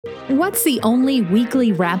What's the only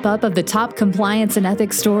weekly wrap-up of the top compliance and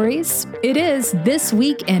ethics stories? It is This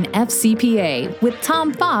Week in FCPA with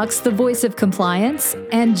Tom Fox, the voice of compliance,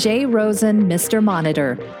 and Jay Rosen, Mr.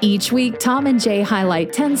 Monitor. Each week, Tom and Jay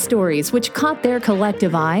highlight 10 stories which caught their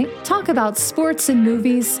collective eye, talk about sports and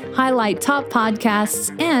movies, highlight top podcasts,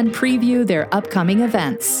 and preview their upcoming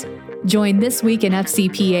events. Join This Week in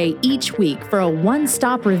FCPA each week for a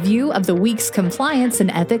one-stop review of the week's compliance and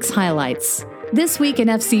ethics highlights. This Week in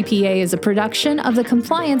FCPA is a production of the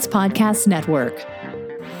Compliance Podcast Network.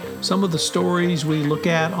 Some of the stories we look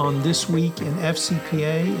at on This Week in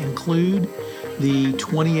FCPA include the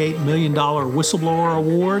 $28 million whistleblower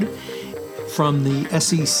award from the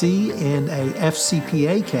SEC in a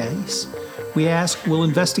FCPA case. We ask, will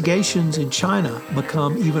investigations in China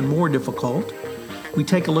become even more difficult? We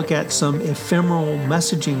take a look at some ephemeral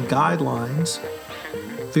messaging guidelines.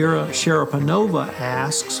 Vera Sharaponova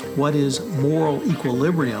asks, what is moral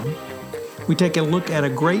equilibrium? We take a look at a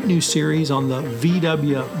great new series on the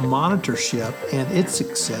VW monitorship and its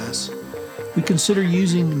success. We consider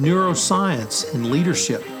using neuroscience in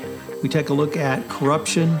leadership. We take a look at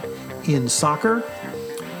corruption in soccer.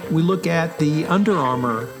 We look at the Under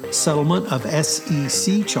Armour settlement of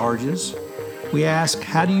SEC charges. We ask,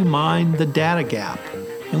 how do you mine the data gap?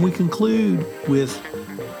 And we conclude with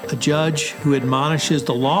a judge who admonishes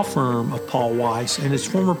the law firm of Paul Weiss and his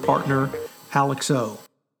former partner, Alex O.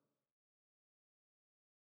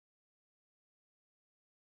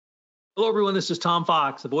 Hello, everyone. This is Tom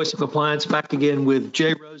Fox, the voice of compliance, back again with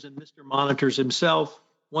Jay Rosen, Mr. Monitors himself,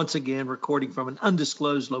 once again recording from an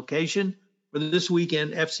undisclosed location for This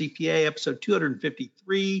Weekend FCPA, episode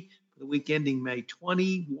 253, for the week ending May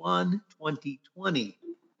 21, 2020,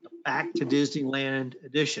 the Back to Disneyland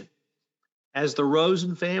edition. As the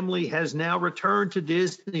Rosen family has now returned to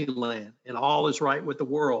Disneyland and all is right with the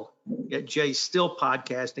world, yet Jay's still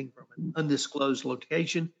podcasting from an undisclosed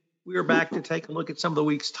location, we are back to take a look at some of the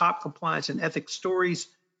week's top compliance and ethics stories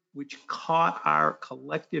which caught our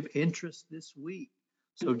collective interest this week.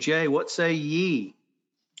 So Jay, what say ye?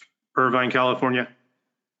 Irvine, California.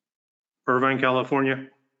 Irvine, California.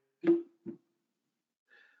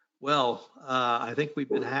 Well, I think we've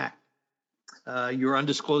been hacked. Your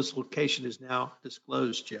undisclosed location is now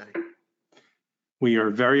disclosed, Jay. We are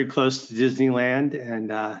very close to Disneyland,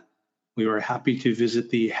 and we were happy to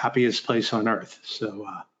visit the happiest place on earth. So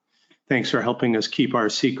thanks for helping us keep our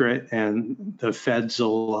secret, and the feds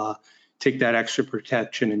will take that extra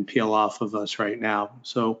protection and peel off of us right now.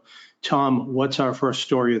 So, Tom, what's our first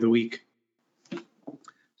story of the week?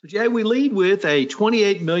 So, Jay, we lead with a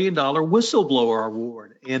 $28 million whistleblower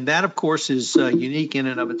award, and that, of course, is unique in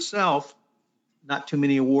and of itself. Not too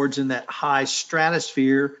many awards in that high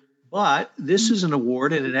stratosphere, but this is an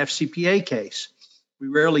award in an FCPA case. We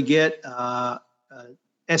rarely get SEC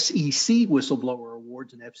whistleblower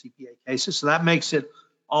awards in FCPA cases, so that makes it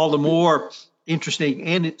all the more interesting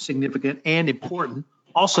and significant and important.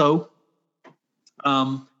 Also,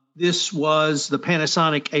 this was the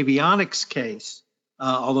Panasonic Avionics case,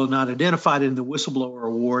 although not identified in the whistleblower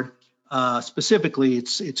award. Specifically,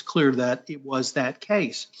 it's clear that it was that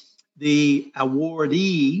case. The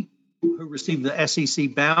awardee who received the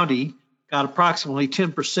SEC bounty got approximately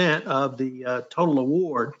 10% of the total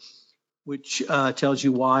award, which tells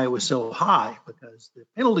you why it was so high, because the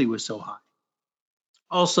penalty was so high.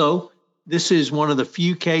 Also, this is one of the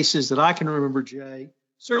few cases that I can remember, Jay,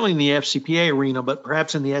 certainly in the FCPA arena, but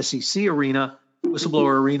perhaps in the SEC arena,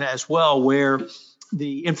 whistleblower arena as well, where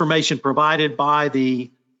the information provided by the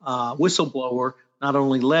whistleblower not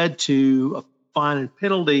only led to a fine and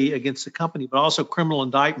penalty against the company, but also criminal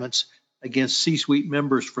indictments against C-suite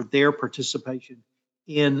members for their participation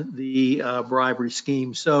in the bribery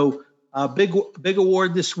scheme. So big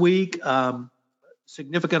award this week,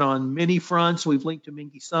 significant on many fronts. We've linked to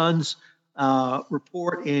Minky Sun's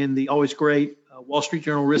report in the always great Wall Street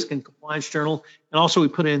Journal Risk and Compliance Journal, and also we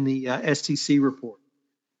put in the STC report.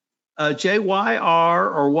 Jay,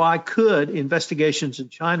 why could investigations in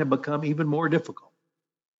China become even more difficult?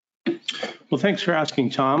 Well, thanks for asking,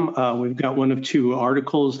 Tom. We've got one of two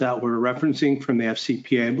articles that we're referencing from the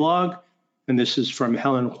FCPA blog, and this is from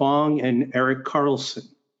Helen Huang and Eric Carlson.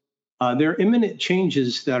 There are imminent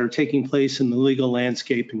changes that are taking place in the legal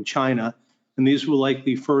landscape in China, and these will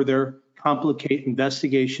likely further complicate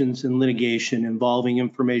investigations and litigation involving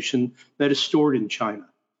information that is stored in China.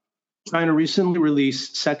 China recently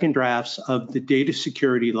released second drafts of the Data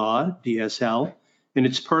Security Law, DSL, and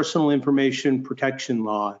its Personal Information Protection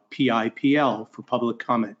Law, PIPL, for public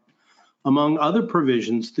comment. Among other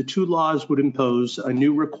provisions, the two laws would impose a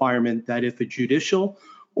new requirement that if a judicial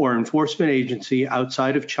or enforcement agency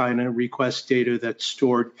outside of China requests data that's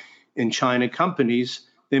stored in China companies,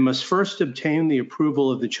 they must first obtain the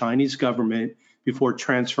approval of the Chinese government before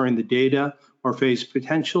transferring the data or face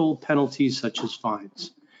potential penalties such as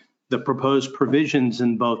fines. The proposed provisions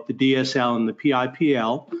in both the DSL and the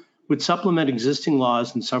PIPL would supplement existing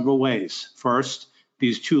laws in several ways. First,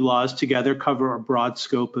 these two laws together cover a broad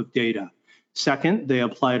scope of data. Second, they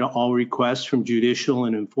apply to all requests from judicial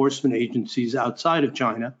and enforcement agencies outside of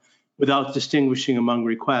China without distinguishing among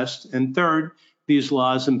requests. And third, these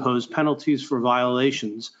laws impose penalties for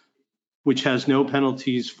violations, which has no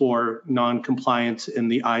penalties for non-compliance in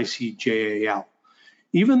the ICJAL.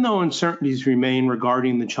 Even though uncertainties remain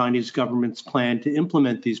regarding the Chinese government's plan to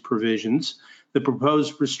implement these provisions, the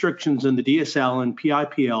proposed restrictions in the DSL and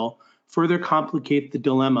PIPL further complicate the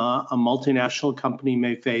dilemma a multinational company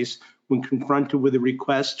may face when confronted with a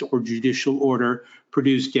request or judicial order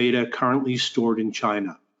produce data currently stored in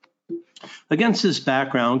China. Against this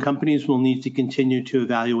background, companies will need to continue to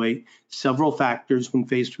evaluate several factors when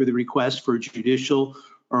faced with a request for a judicial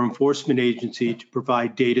or enforcement agency to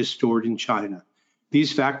provide data stored in China.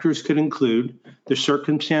 These factors could include the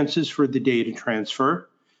circumstances for the data transfer,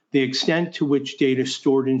 the extent to which data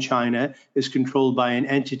stored in China is controlled by an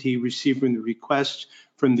entity receiving the request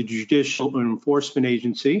from the judicial or enforcement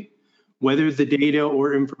agency, whether the data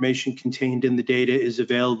or information contained in the data is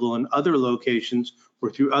available in other locations or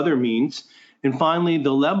through other means, and finally,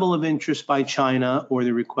 the level of interest by China or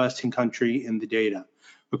the requesting country in the data.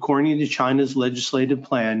 According to China's legislative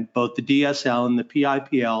plan, both the DSL and the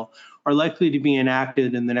PIPL are likely to be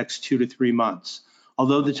enacted in the next 2 to 3 months.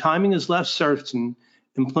 Although the timing is less certain,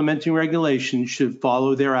 implementing regulations should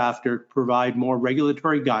follow thereafter to provide more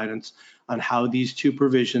regulatory guidance on how these two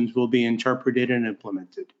provisions will be interpreted and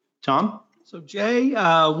implemented. Tom? So Jay,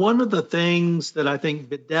 one of the things that I think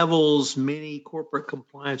bedevils many corporate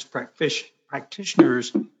compliance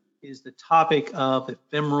practitioners is the topic of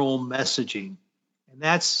ephemeral messaging. And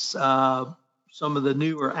that's some of the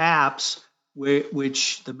newer apps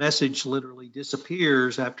which the message literally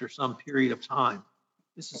disappears after some period of time.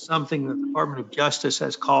 This is something that the Department of Justice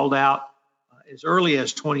has called out as early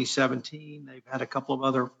as 2017. They've had a couple of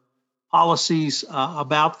other policies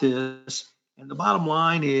about this. And the bottom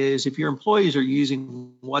line is if your employees are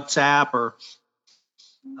using WhatsApp or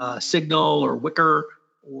Signal or Wickr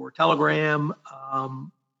or Telegram,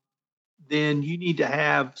 then you need to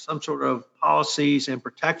have some sort of policies and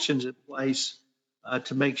protections in place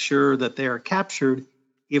to make sure that they are captured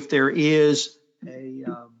if there is a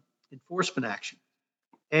enforcement action.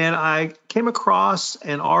 And I came across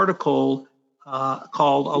an article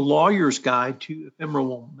called A Lawyer's Guide to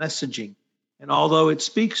Ephemeral Messaging. And although it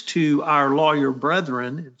speaks to our lawyer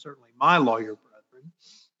brethren, and certainly my lawyer brethren,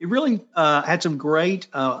 it really had some great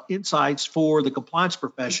insights for the compliance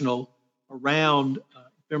professional around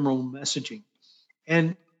ephemeral messaging.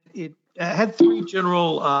 And it had 3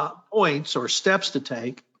 general points or steps to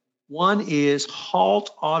take. One is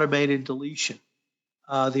halt automated deletion.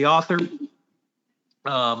 The author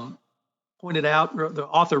pointed out, the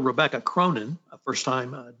author Rebecca Cronin, a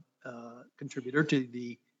first-time contributor to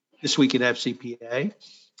the This Week in FCPA,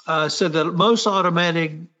 said that most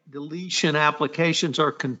automatic deletion applications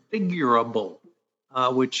are configurable,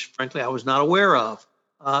 which frankly I was not aware of.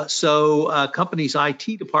 So a company's IT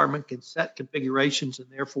department can set configurations and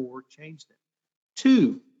therefore change them.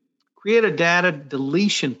 2, create a data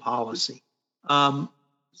deletion policy.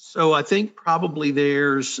 So I think probably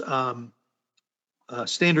there's a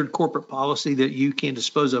standard corporate policy that you can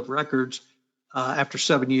dispose of records after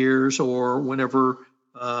 7 years or whenever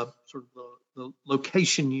sort of the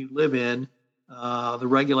location you live in, the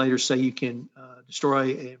regulators say you can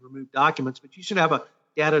destroy and remove documents, but you should have a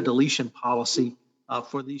data deletion policy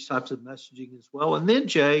for these types of messaging as well. And then,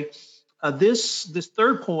 Jay, this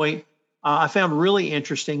third point I found really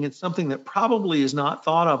interesting. It's something that probably is not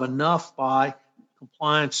thought of enough by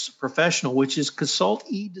compliance professional, which is consult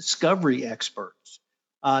e-discovery experts.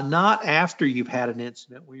 Not after you've had an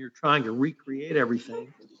incident where you're trying to recreate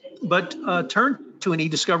everything, but turn to an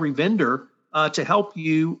e-discovery vendor to help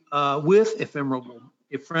you with ephemeral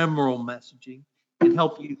messaging and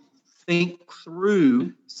help you think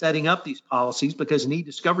through setting up these policies, because an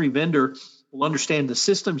e-discovery vendor will understand the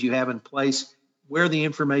systems you have in place, where the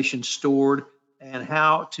information's stored, and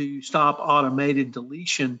how to stop automated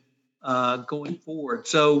deletion going forward.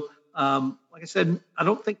 So, like I said, I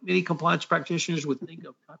don't think many compliance practitioners would think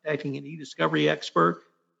of contacting an e-discovery expert.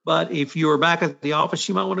 But if you're back at the office,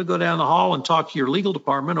 you might want to go down the hall and talk to your legal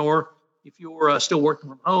department. Or if you're still working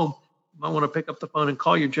from home, you might want to pick up the phone and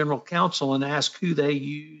call your general counsel and ask who they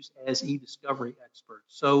use as e-discovery experts.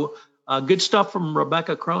 So good stuff from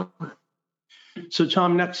Rebecca Cronin. So,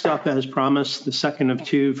 Tom, next up, as promised, the second of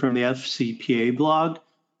two from the FCPA blog.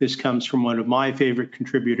 This comes from one of my favorite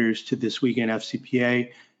contributors to This Week in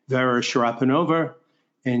FCPA, Vera Sharapanova,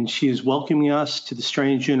 and she is welcoming us to the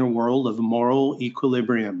strange inner world of moral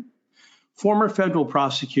equilibrium. Former federal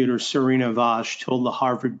prosecutor Serena Vash told the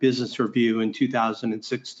Harvard Business Review in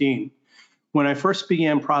 2016, "When I first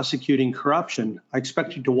began prosecuting corruption, I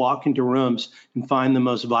expected to walk into rooms and find the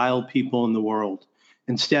most vile people in the world.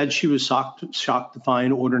 Instead, she was shocked to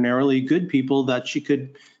find ordinarily good people that she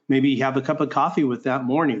could maybe have a cup of coffee with that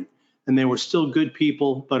morning. And they were still good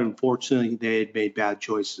people, but unfortunately, they had made bad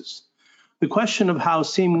choices." The question of how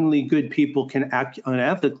seemingly good people can act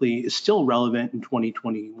unethically is still relevant in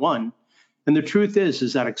 2021. And the truth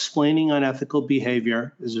is that explaining unethical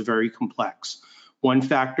behavior is very complex. One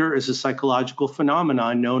factor is a psychological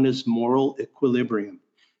phenomenon known as moral equilibrium.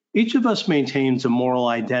 Each of us maintains a moral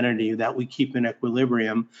identity that we keep in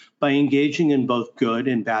equilibrium by engaging in both good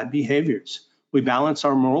and bad behaviors. We balance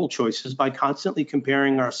our moral choices by constantly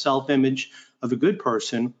comparing our self-image of a good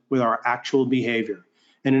person with our actual behavior.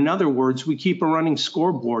 And in other words, we keep a running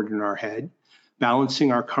scoreboard in our head,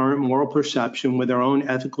 balancing our current moral perception with our own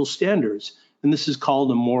ethical standards. And this is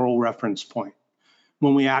called a moral reference point.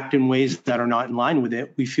 When we act in ways that are not in line with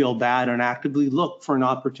it, we feel bad and actively look for an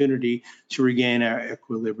opportunity to regain our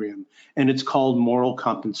equilibrium. And it's called moral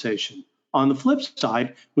compensation. On the flip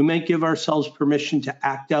side, we may give ourselves permission to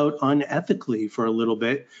act out unethically for a little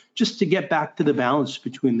bit just to get back to the balance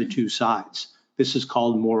between the two sides. This is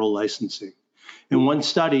called moral licensing. In one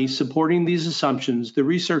study supporting these assumptions, the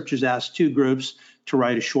researchers asked two groups to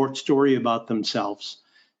write a short story about themselves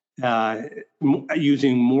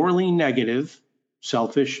using morally negative,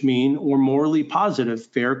 selfish, mean, or morally positive,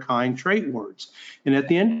 fair, kind trait words. And at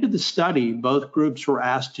the end of the study, both groups were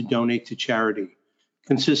asked to donate to charity.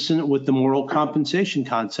 Consistent with the moral compensation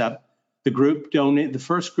concept, the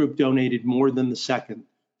first group donated more than the second.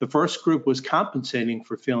 The first group was compensating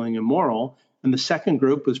for feeling immoral, and the second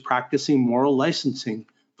group was practicing moral licensing,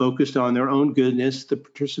 focused on their own goodness. The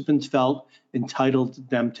participants felt entitled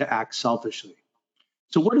them to act selfishly.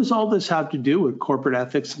 So what does all this have to do with corporate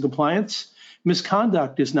ethics and compliance?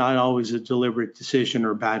 Misconduct is not always a deliberate decision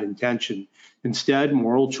or bad intention. Instead,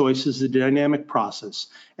 moral choice is a dynamic process.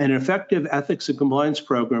 And an effective ethics and compliance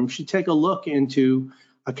program should take a look into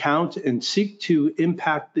account and seek to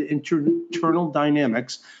impact the internal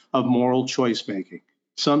dynamics of moral choice making.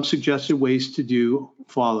 Some suggested ways to do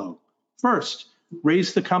follow. First,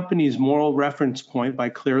 raise the company's moral reference point by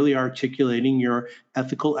clearly articulating your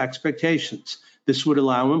ethical expectations. This would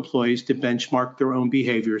allow employees to benchmark their own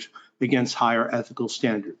behaviors against higher ethical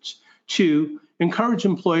standards. Two, encourage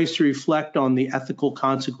employees to reflect on the ethical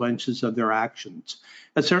consequences of their actions.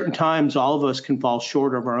 At certain times, all of us can fall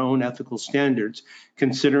short of our own ethical standards.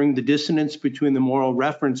 Considering the dissonance between the moral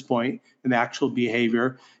reference point and the actual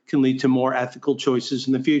behavior can lead to more ethical choices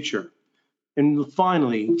in the future. And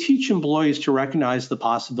finally, teach employees to recognize the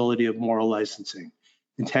possibility of moral licensing.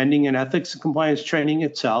 Attending an ethics and compliance training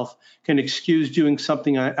itself can excuse doing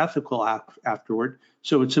something unethical afterward,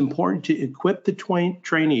 so it's important to equip the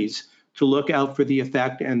trainees to look out for the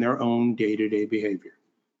effect and their own day-to-day behavior.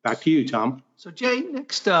 Back to you, Tom. So, Jay,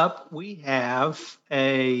 next up, we have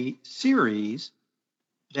a series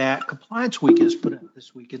that Compliance Week has put out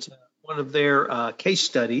this week. It's one of their case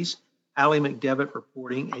studies, Allie McDevitt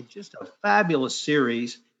reporting, just a fabulous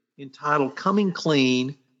series entitled Coming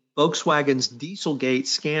Clean, Volkswagen's Dieselgate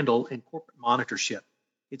Scandal and Corporate Monitorship.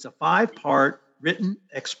 It's a 5-part written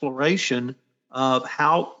exploration of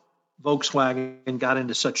how Volkswagen got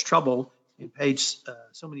into such trouble and paid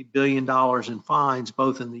so many $1 billion in fines,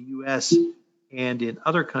 both in the U.S. and in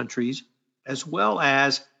other countries, as well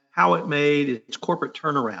as how it made its corporate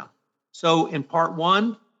turnaround. So in part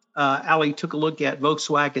one, Allie took a look at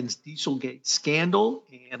Volkswagen's Dieselgate scandal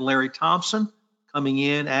and Larry Thompson coming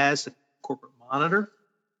in as the corporate monitor.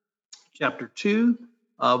 Chapter 2,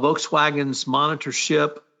 Volkswagen's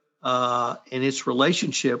monitorship and its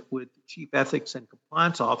relationship with the Chief Ethics and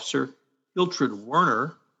Compliance Officer, Hiltrud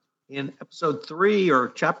Werner. In episode 3 or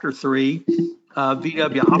chapter 3,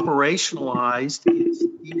 VW operationalized its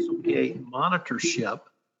Dieselgate monitorship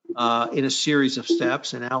in a series of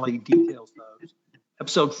steps, and Allie details those.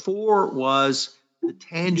 Episode 4 was the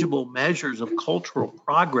tangible measures of cultural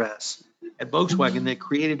progress at Volkswagen. They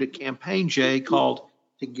created a campaign, Jay, called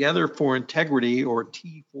Together for Integrity, or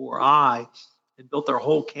T4I, and built their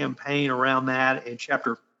whole campaign around that. And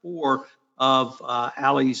chapter 4 of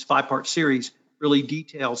Allie's 5-part series really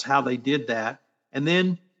details how they did that. And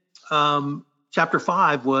then chapter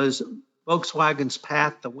 5 was Volkswagen's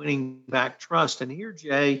path to winning back trust. And here,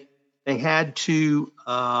 Jay, they had to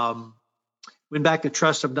win back the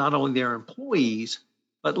trust of not only their employees,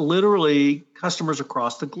 but literally customers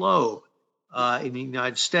across the globe, in the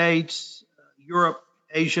United States, Europe,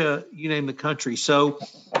 Asia, you name the country. So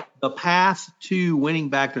the path to winning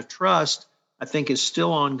back the trust, I think, is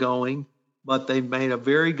still ongoing, but they've made a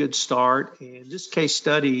very good start. And this case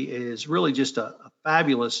study is really just a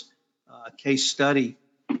fabulous case study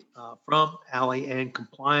from Allie and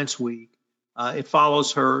Compliance Week. It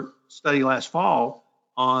follows her study last fall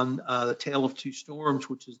on the Tale of Two Storms,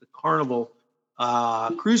 which is the Carnival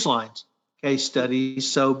Cruise Lines case study.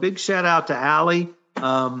 So big shout out to Allie.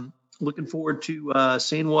 Looking forward to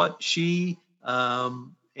seeing what she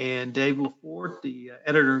and Dave LaForte, the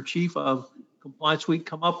editor-in-chief of Compliance Week,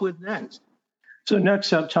 come up with next. So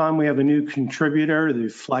next up, Tom, we have a new contributor, the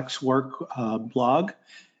FlexWork blog.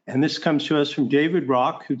 And this comes to us from David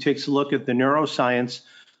Rock, who takes a look at the neuroscience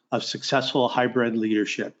of successful hybrid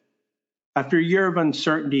leadership. After a year of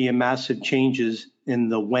uncertainty and massive changes in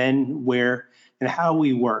the when, where, and how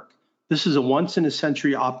we work, this is a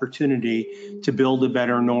once-in-a-century opportunity to build a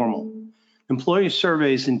better normal. Employee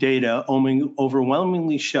surveys and data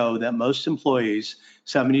overwhelmingly show that most employees,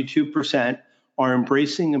 72%, are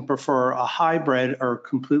embracing and prefer a hybrid or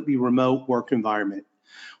completely remote work environment.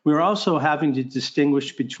 We're also having to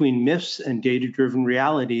distinguish between myths and data-driven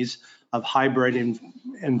realities of hybrid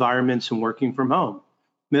environments and working from home.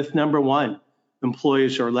 Myth number one,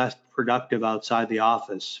 employees are less productive outside the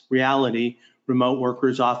office. Reality, remote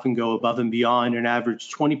workers often go above and beyond and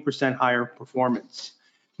average 20% higher performance.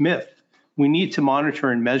 Myth, we need to monitor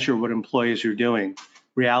and measure what employees are doing.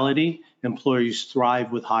 Reality, employees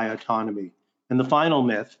thrive with high autonomy. And the final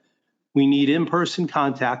myth, we need in-person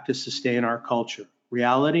contact to sustain our culture.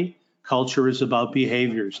 Reality, culture is about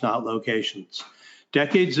behaviors, not locations.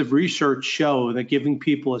 Decades of research show that giving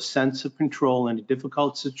people a sense of control in a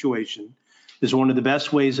difficult situation is one of the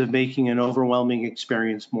best ways of making an overwhelming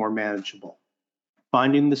experience more manageable.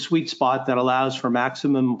 Finding the sweet spot that allows for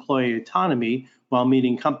maximum employee autonomy while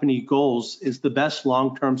meeting company goals is the best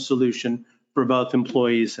long-term solution for both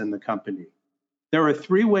employees and the company. There are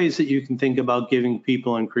three ways that you can think about giving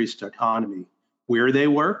people increased autonomy: where they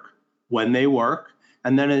work, when they work,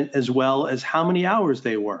 and then as well as how many hours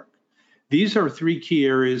they work. These are three key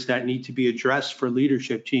areas that need to be addressed for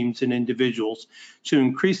leadership teams and individuals to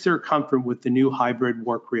increase their comfort with the new hybrid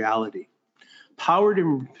work reality. Powered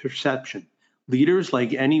in perception. Leaders,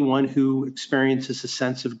 like anyone who experiences a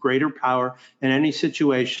sense of greater power in any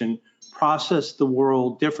situation, process the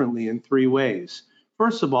world differently in three ways.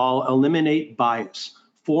 First of all, eliminate bias.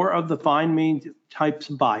 4 of the 5 main types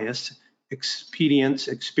of bias, expedience,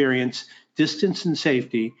 experience, distance, and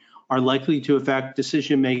safety, are likely to affect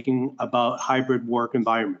decision-making about hybrid work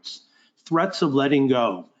environments. Threats of letting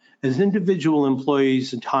go. As individual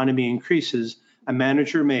employees' autonomy increases, a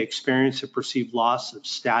manager may experience a perceived loss of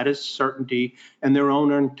status, certainty, and their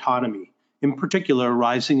own autonomy. In particular,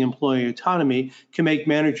 rising employee autonomy can make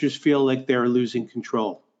managers feel like they're losing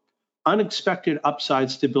control. Unexpected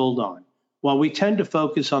upsides to build on. While we tend to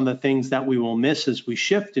focus on the things that we will miss as we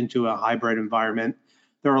shift into a hybrid environment,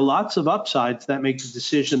 there are lots of upsides that make the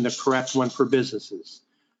decision the correct one for businesses.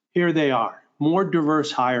 Here they are. More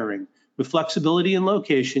diverse hiring. With flexibility in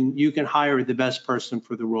location, you can hire the best person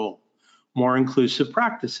for the role. More inclusive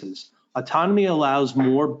practices. Autonomy allows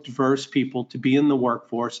more diverse people to be in the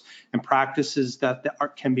workforce and practices that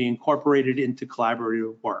can be incorporated into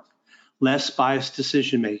collaborative work. Less biased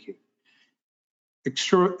decision-making.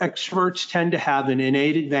 Extroverts tend to have an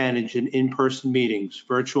innate advantage in in-person meetings.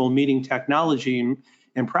 Virtual meeting technology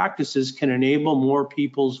and practices can enable more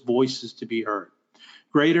people's voices to be heard.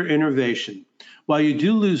 Greater innovation. While you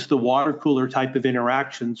do lose the water cooler type of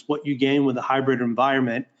interactions, what you gain with a hybrid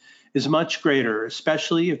environment is much greater,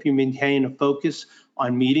 especially if you maintain a focus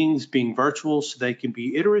on meetings being virtual so they can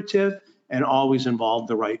be iterative and always involve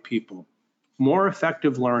the right people. More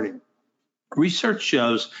effective learning. Research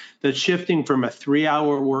shows that shifting from a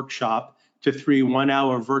 3-hour workshop to 3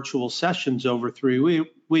 one-hour virtual sessions over 3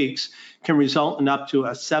 weeks can result in up to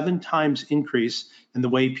a 7 times increase in the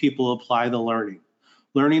way people apply the learning.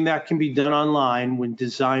 Learning that can be done online when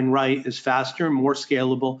designed right is faster, more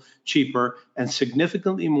scalable, cheaper, and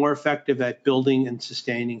significantly more effective at building and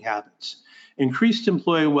sustaining habits. Increased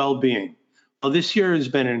employee well-being. While this year has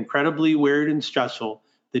been incredibly weird and stressful,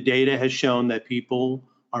 the data has shown that people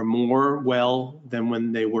are more well than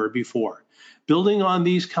when they were before. Building on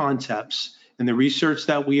these concepts and the research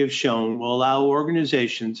that we have shown will allow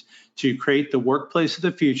organizations to create the workplace of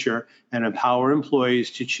the future and empower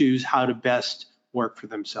employees to choose how to best work for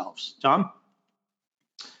themselves. Tom?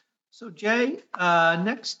 So Jay,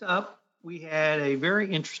 next up, we had a very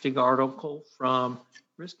interesting article from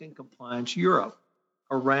Risk and Compliance Europe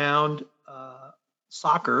around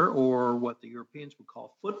soccer, or what the Europeans would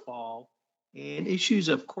call football, and issues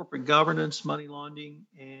of corporate governance, money laundering,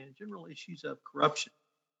 and general issues of corruption.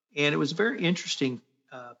 And it was a very interesting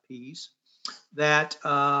piece that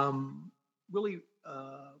really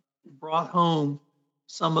brought home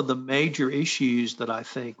some of the major issues that I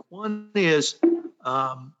think. One is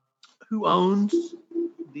who owns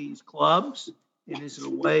these clubs, and is it a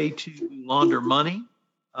way to launder money?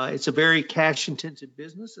 It's a very cash-intensive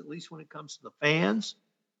business, at least when it comes to the fans.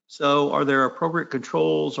 So are there appropriate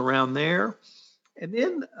controls around there? And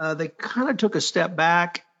then they kind of took a step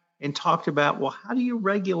back and talked about, well, how do you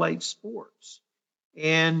regulate sports?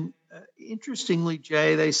 And interestingly,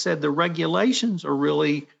 Jay, they said the regulations are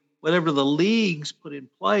really whatever the leagues put in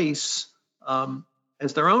place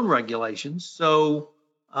as their own regulations. So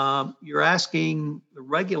you're asking the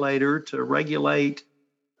regulator to regulate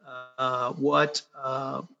what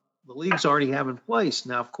the leagues already have in place.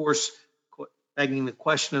 Now, of course, begging the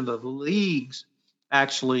question of the leagues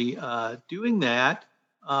actually doing that,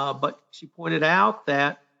 but she pointed out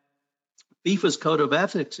that FIFA's Code of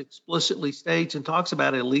Ethics explicitly states and talks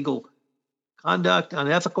about illegal conduct,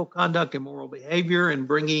 unethical conduct, immoral behavior, and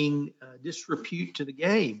bringing disrepute to the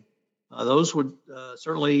game. Those would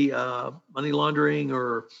certainly, money laundering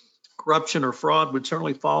or corruption or fraud would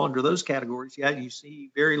certainly fall under those categories. Yet you see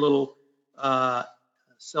very little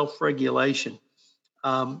self-regulation.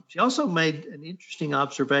 She also made an interesting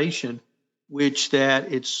observation, which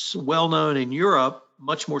that it's well known in Europe,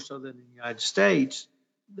 much more so than in the United States,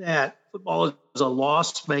 that football is a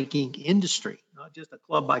loss-making industry, not just a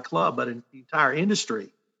club by club, but the entire industry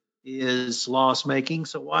is loss-making.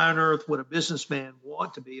 So why on earth would a businessman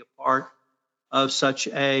want to be a part of such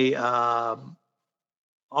a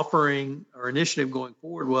offering or initiative going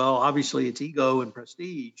forward? Well, obviously it's ego and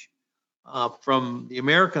prestige. From the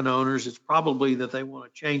American owners, it's probably that they want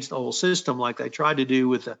to change the whole system like they tried to do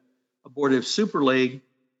with the abortive Super League,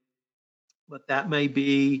 but that may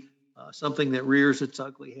be something that rears its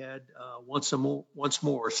ugly head once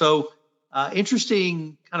more. So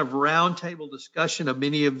interesting kind of roundtable discussion of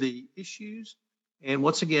many of the issues. And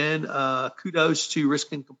once again, kudos to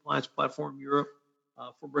Risk and Compliance Platform Europe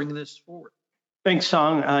for bringing this forward. Thanks,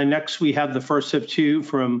 Song. Next, we have the first of two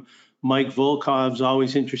from Mike Volkov's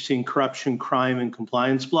always interesting corruption, crime, and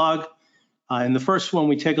compliance blog. In the first one,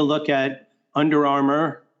 we take a look at Under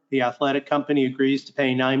Armour. The athletic company agrees to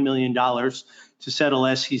pay $9 million to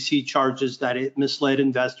settle SEC charges that it misled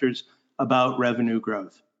investors about revenue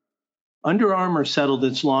growth. Under Armour settled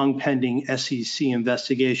its long pending SEC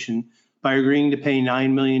investigation by agreeing to pay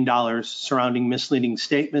 $9 million surrounding misleading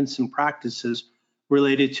statements and practices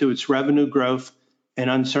related to its revenue growth and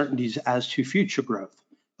uncertainties as to future growth.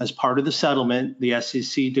 As part of the settlement, the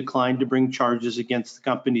SEC declined to bring charges against the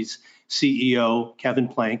company's CEO, Kevin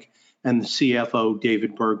Plank, and the CFO,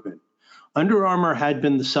 David Bergman. Under Armour had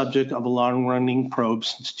been the subject of a long-running probe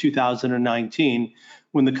since 2019,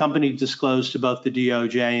 when the company disclosed about the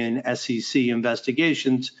DOJ and SEC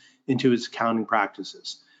investigations into its accounting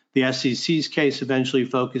practices. The SEC's case eventually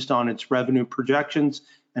focused on its revenue projections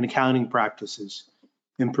and accounting practices.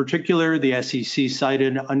 In particular, the SEC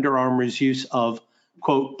cited Under Armour's use of,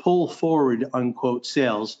 quote, pull forward, unquote,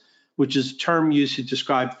 sales, which is a term used to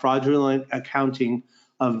describe fraudulent accounting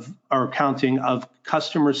of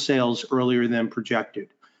customer sales earlier than projected.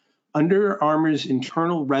 Under Armour's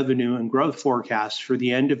internal revenue and growth forecast for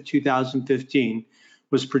the end of 2015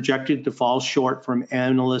 was projected to fall short from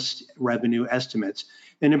analyst revenue estimates,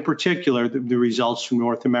 and in particular, the results from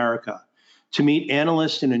North America. To meet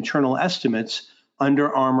analyst and internal estimates,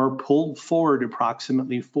 Under Armour pulled forward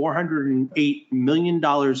approximately $408 million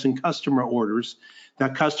in customer orders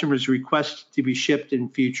that customers requested to be shipped in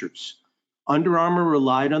futures. Under Armour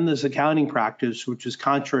relied on this accounting practice, which is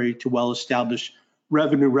contrary to well-established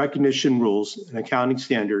revenue recognition rules and accounting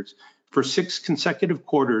standards, for 6 consecutive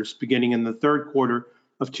quarters beginning in the third quarter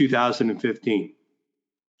of 2015.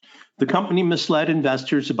 The company misled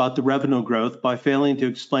investors about the revenue growth by failing to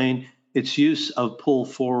explain its use of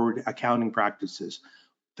pull-forward accounting practices.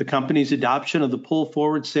 The company's adoption of the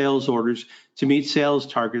pull-forward sales orders to meet sales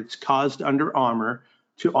targets caused Under Armour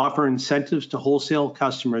to offer incentives to wholesale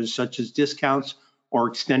customers, such as discounts or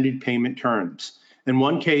extended payment terms. In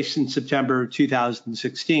one case, in September of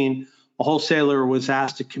 2016, a wholesaler was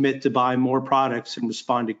asked to commit to buy more products and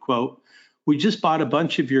responded, quote, "We just bought a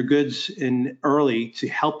bunch of your goods in early to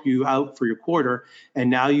help you out for your quarter,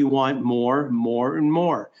 and now you want more, and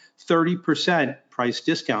more. 30% price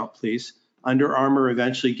discount, please." Under Armour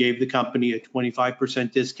eventually gave the company a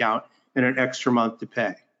 25% discount and an extra month to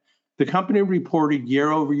pay. The company reported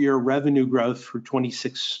year-over-year revenue growth for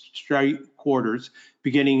 26 straight quarters,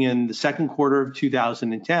 beginning in the second quarter of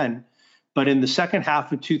 2010. But in the second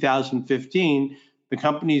half of 2015, the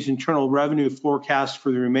company's internal revenue forecast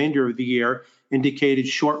for the remainder of the year indicated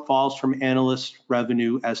shortfalls from analyst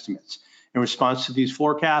revenue estimates. In response to these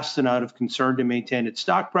forecasts and out of concern to maintain its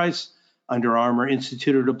stock price, Under Armour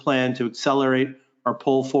instituted a plan to accelerate or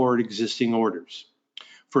pull forward existing orders.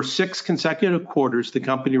 For 6 consecutive quarters, the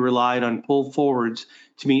company relied on pull forwards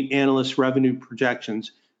to meet analyst revenue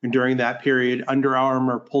projections, and during that period, Under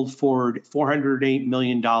Armour pulled forward $408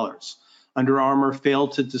 million. Under Armour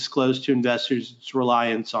failed to disclose to investors its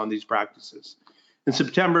reliance on these practices. In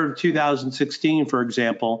September of 2016, for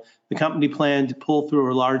example, the company planned to pull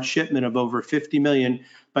through a large shipment of over $50 million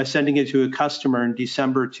by sending it to a customer in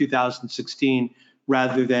December 2016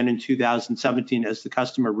 rather than in 2017, as the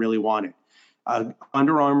customer really wanted.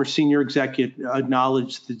 Under Armour senior executive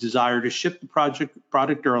acknowledged the desire to ship the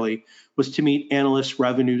product early was to meet analyst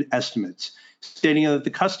revenue estimates, stating that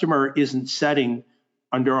the customer isn't setting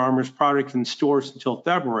Under Armour's product in stores until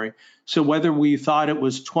February. So whether we thought it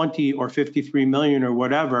was 20 or 53 million or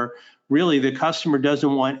whatever, really the customer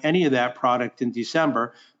doesn't want any of that product in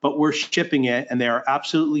December, but we're shipping it and they are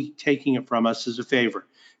absolutely taking it from us as a favor.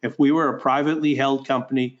 If we were a privately held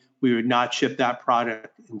company, we would not ship that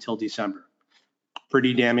product until December.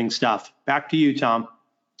 Pretty damning stuff. Back to you, Tom.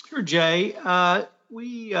 Sure, Jay.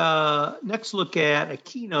 We next look at a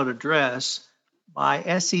keynote address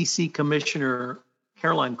by SEC Commissioner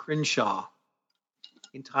Caroline Crenshaw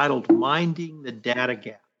entitled Minding the Data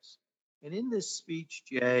Gaps. And in this speech,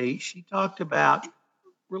 Jay, she talked about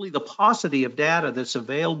really the paucity of data that's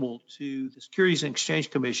available to the Securities and Exchange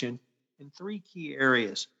Commission in 3 key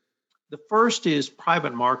areas. The first is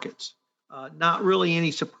private markets. Not really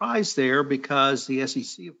any surprise there because the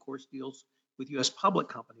SEC, of course, deals with U.S. public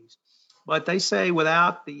companies. But they say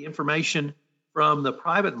without the information from the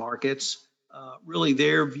private markets, really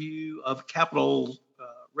their view of capital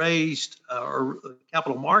raised or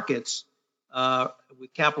capital markets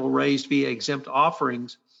with capital raised via exempt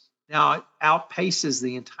offerings now outpaces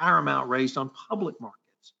the entire amount raised on public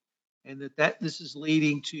markets. And this is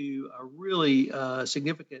leading to a really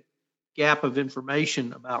significant gap of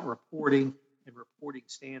information about reporting and reporting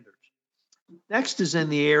standards. Next is in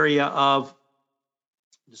the area of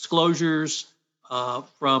disclosures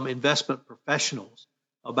from investment professionals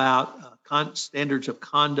about standards of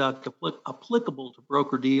conduct applicable to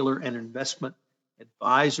broker-dealer and investment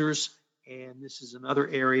advisors. And this is another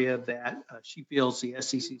area that she feels the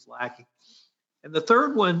SEC is lacking. And the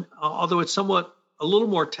third one, although it's somewhat a little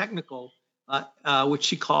more technical, which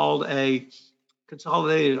she called a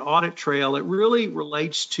consolidated audit trail, it really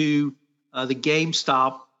relates to the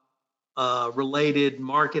GameStop related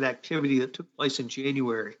market activity that took place in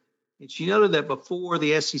January. And she noted that before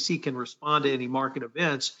the SEC can respond to any market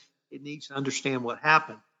events, it needs to understand what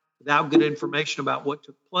happened. Without good information about what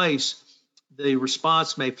took place, the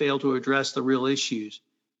response may fail to address the real issues.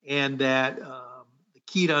 And that the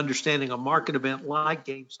key to understanding a market event like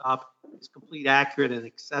GameStop is complete, accurate, and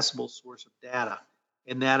accessible source of data.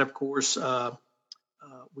 And that, of course,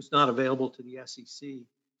 was not available to the SEC.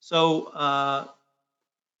 So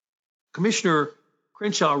Commissioner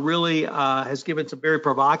Crenshaw really has given some very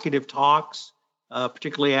provocative talks,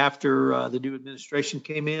 particularly after the new administration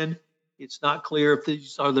came in. It's not clear if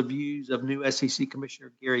these are the views of new SEC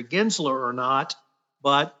Commissioner Gary Gensler or not,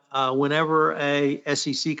 but whenever a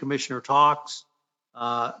SEC Commissioner talks,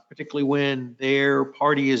 particularly when their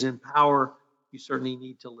party is in power, you certainly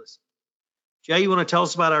need to listen. Jay, you want to tell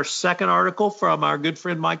us about our second article from our good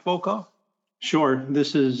friend Mike Volkov? Sure.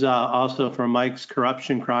 This is also from Mike's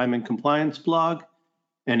Corruption, Crime, and Compliance blog,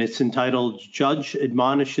 and it's entitled Judge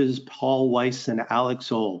Admonishes Paul Weiss and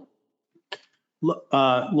Alex O.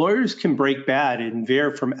 Lawyers can break bad and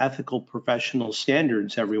veer from ethical professional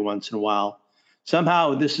standards every once in a while.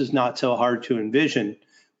 Somehow, this is not so hard to envision.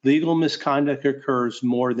 Legal misconduct occurs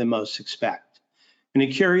more than most expect. In a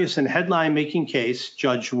curious and headline-making case,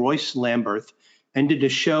 Judge Royce Lamberth ended a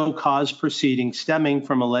show cause proceeding stemming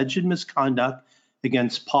from alleged misconduct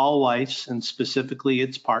against Paul Weiss and specifically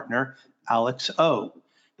its partner, Alex O.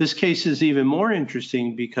 This case is even more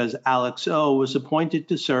interesting because Alex O was appointed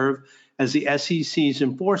to serve as the SEC's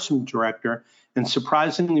enforcement director and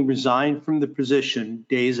surprisingly resigned from the position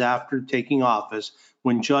days after taking office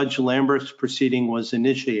when Judge Lamberth's proceeding was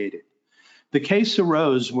initiated. The case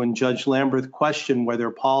arose when Judge Lamberth questioned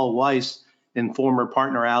whether Paul Weiss and former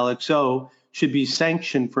partner Alex O should be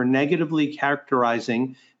sanctioned for negatively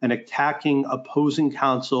characterizing and attacking opposing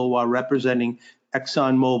counsel while representing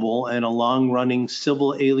ExxonMobil in a long-running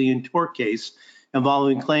civil alien tort case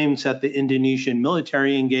involving claims that the Indonesian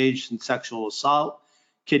military engaged in sexual assault,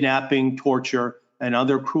 kidnapping, torture, and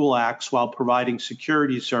other cruel acts while providing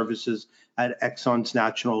security services at Exxon's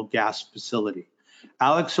natural gas facility.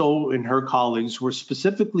 Alex O and her colleagues were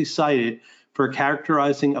specifically cited for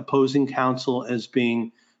characterizing opposing counsel as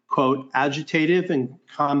being, quote, agitative and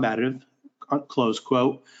combative, close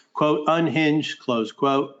quote, unhinged, close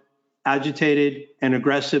quote, agitated and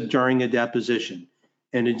aggressive during a deposition.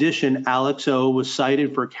 In addition, Alex O was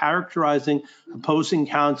cited for characterizing opposing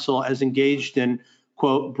counsel as engaged in,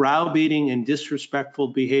 quote, browbeating and disrespectful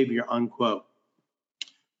behavior, unquote.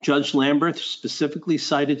 Judge Lamberth specifically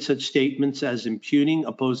cited such statements as impugning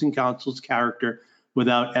opposing counsel's character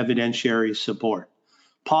without evidentiary support.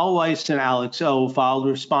 Paul Weiss and Alex O filed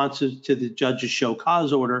responses to the judge's show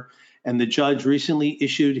cause order, and the judge recently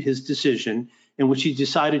issued his decision in which he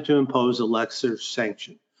decided to impose a lesser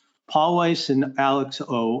sanction. Paul Weiss and Alex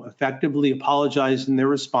O effectively apologized in their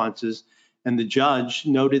responses, and the judge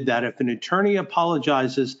noted that if an attorney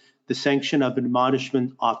apologizes, the sanction of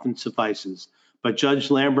admonishment often suffices. But Judge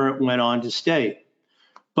Lambert went on to state,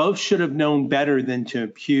 both should have known better than to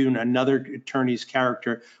impugn another attorney's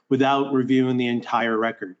character without reviewing the entire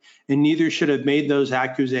record, and neither should have made those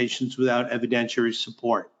accusations without evidentiary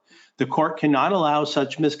support. The court cannot allow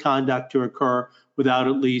such misconduct to occur without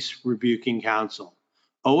at least rebuking counsel.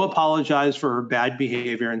 O apologized for her bad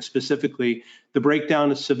behavior and specifically the breakdown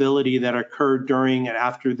of civility that occurred during and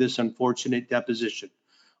after this unfortunate deposition.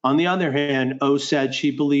 On the other hand, O said she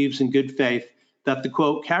believes in good faith that the,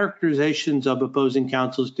 quote, characterizations of opposing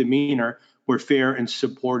counsel's demeanor were fair and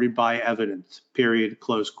supported by evidence, period,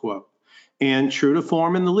 close quote. And true to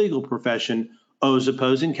form in the legal profession, O's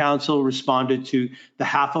opposing counsel responded to the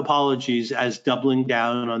half apologies as doubling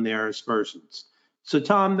down on their aspersions. So,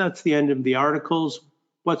 Tom, that's the end of the articles.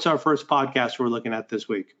 What's our first podcast we're looking at this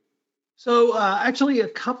week? So actually a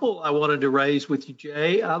couple I wanted to raise with you,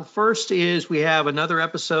 Jay. First is we have another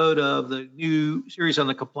episode of the new series on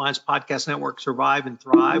the Compliance Podcast Network, Survive and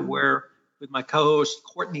Thrive, where with my co-host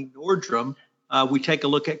Courtney Nordstrom, we take a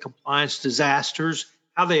look at compliance disasters,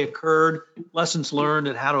 how they occurred, lessons learned,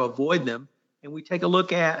 and how to avoid them. And we take a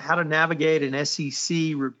look at how to navigate an SEC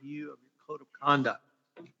review of your code of conduct.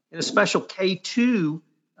 In a special K2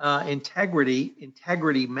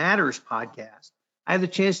 Integrity Matters podcast, I had the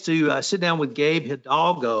chance to sit down with Gabe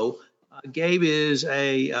Hidalgo. Gabe is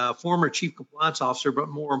a former chief compliance officer, but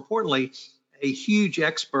more importantly, a huge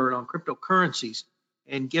expert on cryptocurrencies.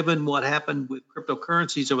 And given what happened with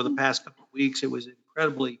cryptocurrencies over the past couple of weeks, it was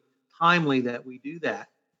incredibly timely that we do that.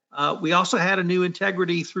 We also had a new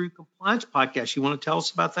Integrity Through Compliance podcast. You want to tell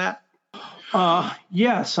us about that?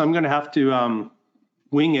 Yes, I'm going to have to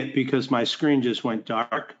wing it because my screen just went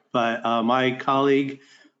dark. But my colleague,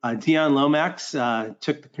 Dion Lomax,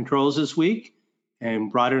 took the controls this week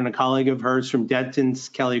and brought in a colleague of hers from Denton's,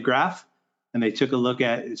 Kelly Graff, and they took a look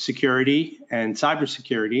at security and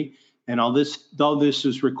cybersecurity. And all this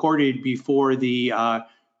was recorded before the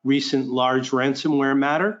recent large ransomware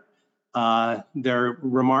matter. Their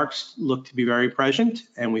remarks look to be very prescient,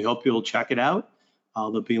 and we hope you'll check it out.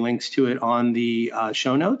 There'll be links to it on the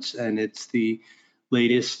show notes, and it's the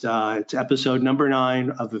latest, it's episode number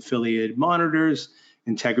 9 of Affiliated Monitors,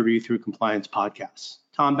 Integrity Through Compliance podcasts.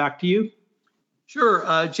 Tom, back to you.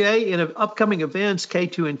 Sure. Jay, in upcoming events,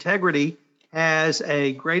 K2 Integrity has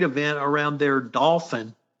a great event around their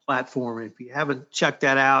Dolphin platform. If you haven't checked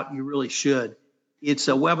that out, you really should. It's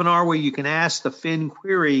a webinar where you can ask the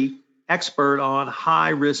FinQuery expert on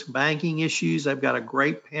high-risk banking issues. I've got a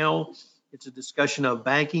great panel. It's a discussion of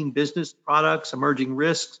banking, business products, emerging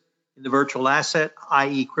risks in the virtual asset,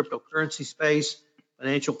 i.e. cryptocurrency space,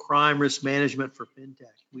 financial crime risk management for fintech.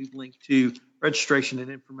 We've linked to registration and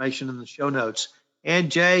information in the show notes.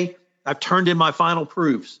 And Jay, I've turned in my final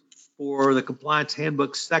proofs for the Compliance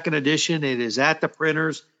Handbook 2nd edition. It is at the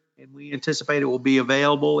printers, and we anticipate it will be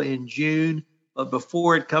available in June. But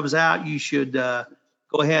before it comes out, you should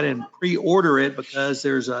go ahead and pre-order it because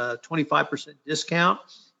there's a 25% discount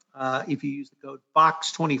if you use the code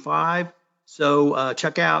FOX25. So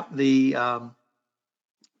check out the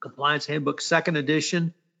Compliance Handbook 2nd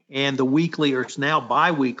edition and the weekly, or it's now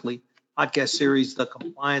bi-weekly, podcast series, The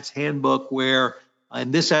Compliance Handbook, where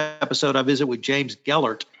in this episode I visit with James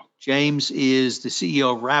Gellert. James is the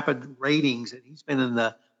CEO of Rapid Ratings, and he's been in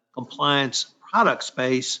the compliance product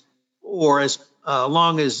space for as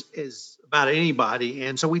long as about anybody.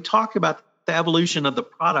 And so we talked about the evolution of the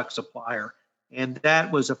product supplier, and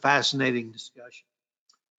that was a fascinating discussion.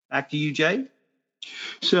 Back to you, Jay.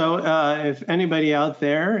 So if anybody out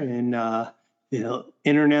there in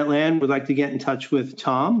internet land would like to get in touch with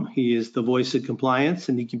Tom, he is the voice of compliance,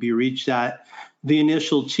 and he can be reached at the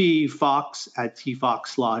initial T, Fox at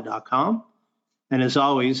tfoxlaw.com. And as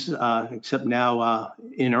always, except now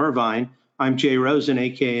in Irvine, I'm Jay Rosen,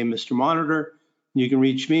 aka Mr. Monitor. You can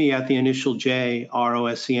reach me at the initial J,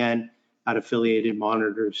 ROSEN, at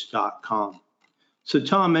affiliatedmonitors.com. So,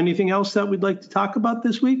 Tom, anything else that we'd like to talk about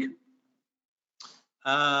this week?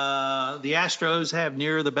 The Astros have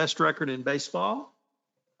near the best record in baseball.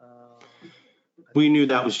 We knew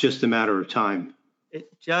that was just a matter of time.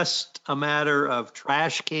 It's just a matter of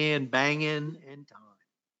trash can banging and time.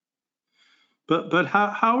 But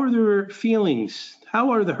how are their feelings?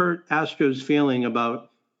 How are the hurt Astros feeling about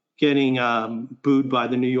getting booed by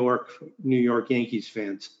the New York Yankees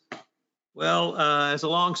fans? Well, as a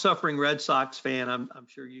long-suffering Red Sox fan, I'm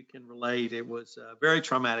sure you can relate. It was very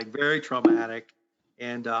traumatic, very traumatic.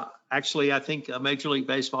 And actually, I think Major League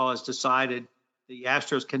Baseball has decided the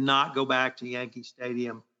Astros cannot go back to Yankee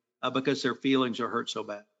Stadium because their feelings are hurt so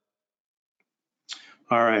bad.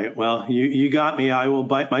 All right. Well, you got me. I will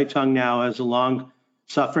bite my tongue now as a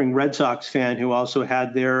long-suffering Red Sox fan who also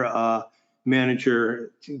had their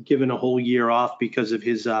manager given a whole year off because of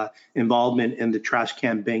his involvement in the trash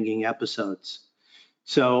can banging episodes.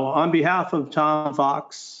 So on behalf of Tom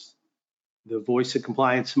Fox, the voice of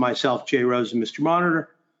compliance, myself, Jay Rosen, Mr. Monitor,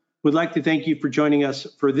 would like to thank you for joining us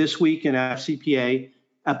for This Week in FCPA,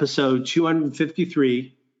 episode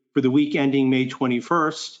 253 for the week ending May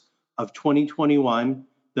 21st of 2021,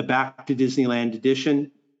 the Back to Disneyland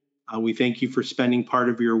edition. We thank you for spending part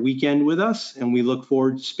of your weekend with us, and we look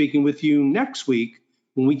forward to speaking with you next week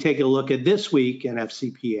when we take a look at This Week in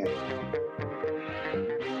FCPA.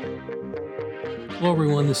 Hello,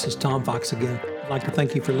 everyone. This is Tom Fox again. I'd like to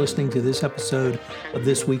thank you for listening to this episode of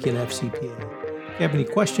This Week in FCPA. If you have any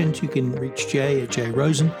questions, you can reach Jay at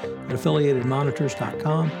jrosen at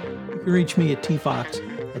affiliatedmonitors.com. You can reach me at tfox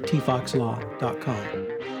at tfoxlaw.com.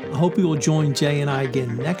 I hope you will join Jay and I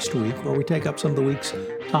again next week, where we take up some of the week's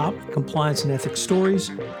top compliance and ethics stories,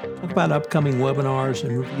 talk about upcoming webinars,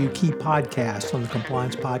 and review key podcasts on the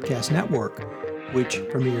Compliance Podcast Network, which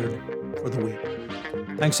premiered for the week.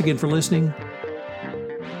 Thanks again for listening.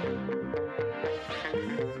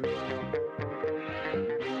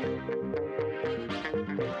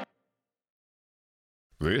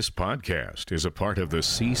 This podcast is a part of the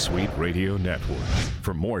C-Suite Radio Network.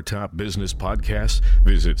 For more top business podcasts,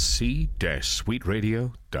 visit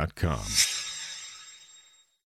c-suiteradio.com.